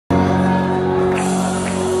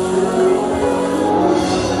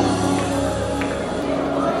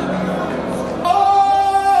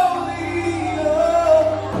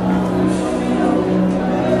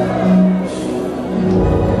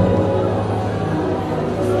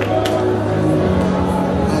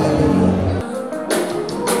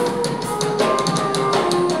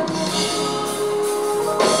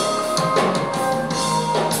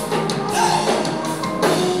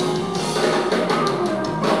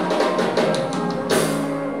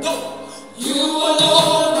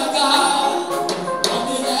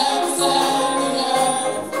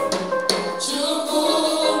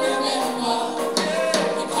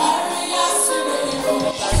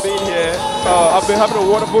I've been having a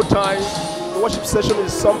wonderful time. The worship session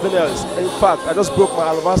is something else. In fact, I just broke my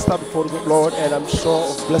alabaster before the Lord, and I'm sure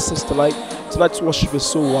of blessings tonight. Tonight's worship is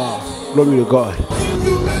so wow. Glory to God.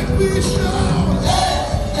 You make me shout.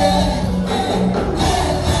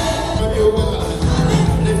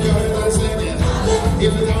 Lift your hands and sing it.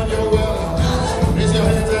 If it's on your well, raise your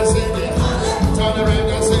hands and sing it. Turn around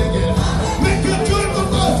and sing it. Make your joyful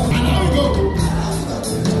noise. And now we go.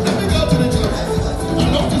 Let me go to the church. I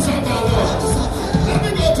love to serve our Lord. Let me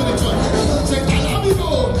go to the church. Say, I love you,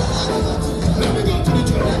 Lord. Let me go to the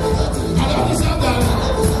church. I love to serve our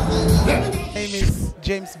Lord. Let me go. My name is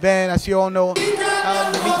James Ben. As you all know, the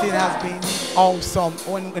meeting has been awesome.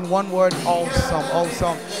 In one word, awesome,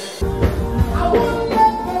 awesome.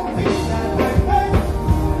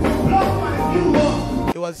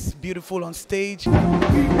 It was beautiful on stage. Happy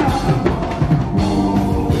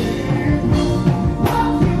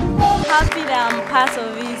that I'm part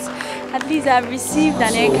of it. At least I've received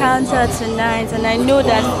an encounter tonight, and I know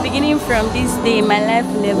that beginning from this day, my life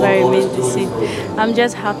will never remain the same. I'm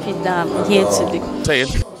just happy that I'm here today.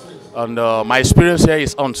 And my experience here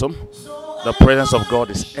is awesome. The presence of God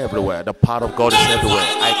is everywhere. The power of God is everywhere.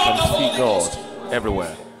 I can feel God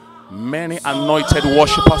everywhere. Many anointed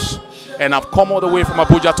worshippers, and I've come all the way from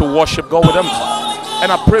Abuja to worship God with them.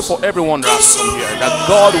 And I pray for everyone that's from here, that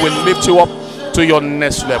God will lift you up to your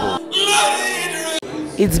next level.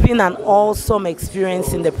 It's been an awesome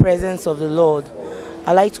experience in the presence of the Lord.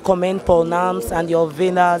 I'd like to commend Paulnams and the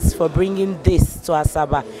Unveilers for bringing this to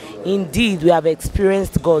Asaba. Indeed, we have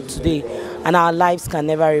experienced God today, and our lives can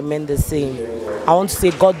never remain the same. I want to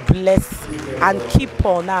say God bless and keep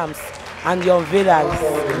Paulnams and the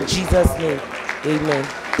Unveilers in Jesus' name. Amen.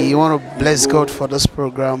 You want to bless God for this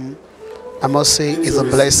program. I must say it's a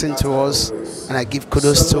blessing to us, and I give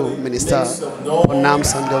kudos to Minister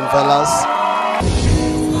Paulnams and the Unveilers.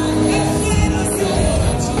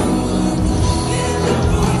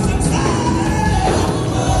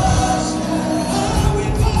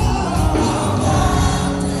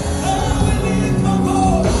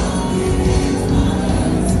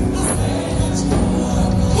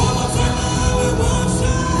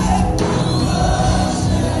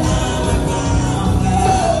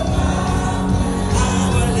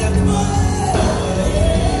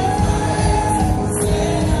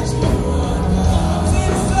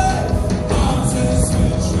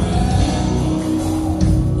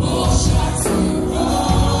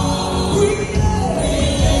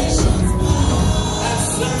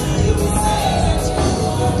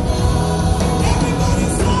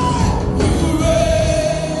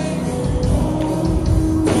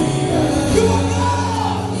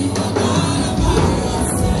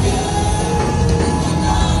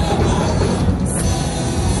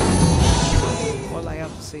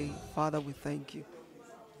 Father, we thank you.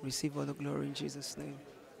 Receive all the glory in Jesus' name.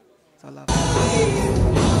 It's all